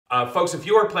Folks, if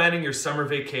you are planning your summer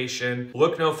vacation,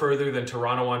 look no further than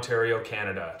Toronto, Ontario,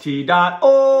 Canada.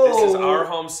 T.O. This is our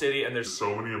home city, and there's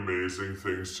so many amazing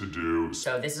things to do.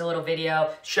 So this is a little video.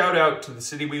 Shout out to the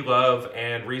city we love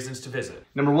and reasons to visit.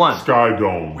 Number 1. Sky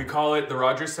Dome. We call it the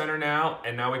Rogers Centre now,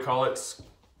 and now we call it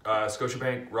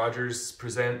Scotiabank Rogers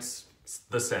Presents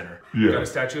the Center. Yeah. We got a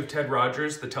statue of Ted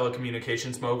Rogers, the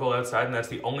telecommunications mogul outside, and that's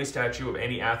the only statue of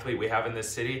any athlete we have in this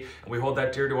city, and we hold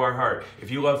that dear to our heart. If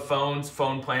you love phones,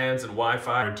 phone plans, and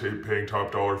Wi-Fi, And paying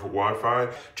top dollar for Wi-Fi.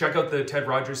 check out the Ted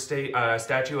Rogers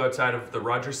statue outside of the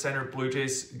Rogers Centre Blue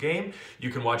Jays game. You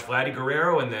can watch Vladdy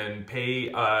Guerrero and then pay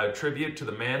tribute to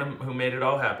the man who made it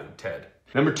all happen, Ted.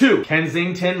 Number 2,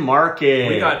 Kensington Market.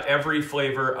 We got every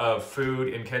flavor of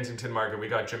food in Kensington Market. We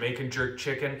got Jamaican jerk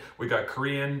chicken, we got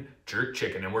Korean jerk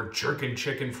chicken, and we're jerking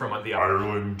chicken from the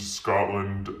Ireland,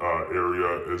 Scotland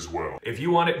area as well. If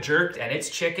you want it jerked, And it's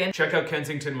chicken. check out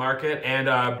Kensington Market, and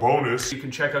Bonus, you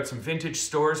can check out some vintage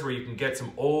stores where you can get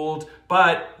some old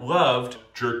but loved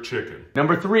jerk chicken.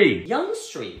 Number 3, Yonge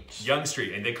Street. Yonge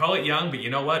Street. And they call it young, but you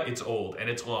know what? It's old and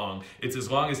it's long. It's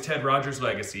as long as Ted Rogers'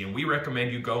 legacy, and we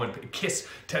recommend you go and kiss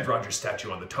Ted Rogers'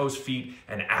 statue on the toes, feet,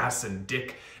 and ass and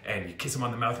dick, and you kiss him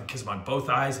on the mouth and kiss him on both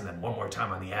eyes, and then one more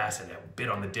time on the ass and a bit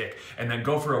on the dick, and then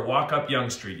go for a walk up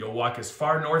Yonge Street. You'll walk as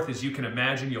far north as you can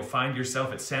imagine. You'll find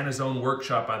yourself at Santa's own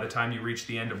workshop by the time you reach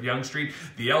the end of Yonge Street.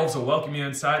 The elves will welcome you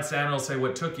inside. Santa will say,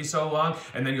 "What took you so long?"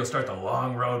 And then you'll start the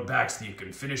long road back so you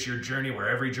can finish your journey where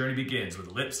every journey begins,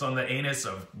 with lips on the anus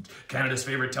of Canada's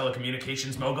favorite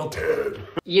telecommunications mogul, Ted.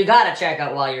 You gotta check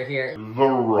out while you're here. The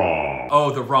ROM. Oh,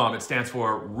 the ROM. It stands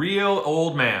for Real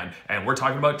Old Man, and we're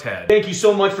talking about Ted. Thank you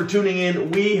so much for tuning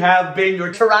in. We have been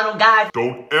your Toronto guide.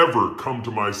 Don't ever come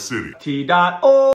to my city. T.O.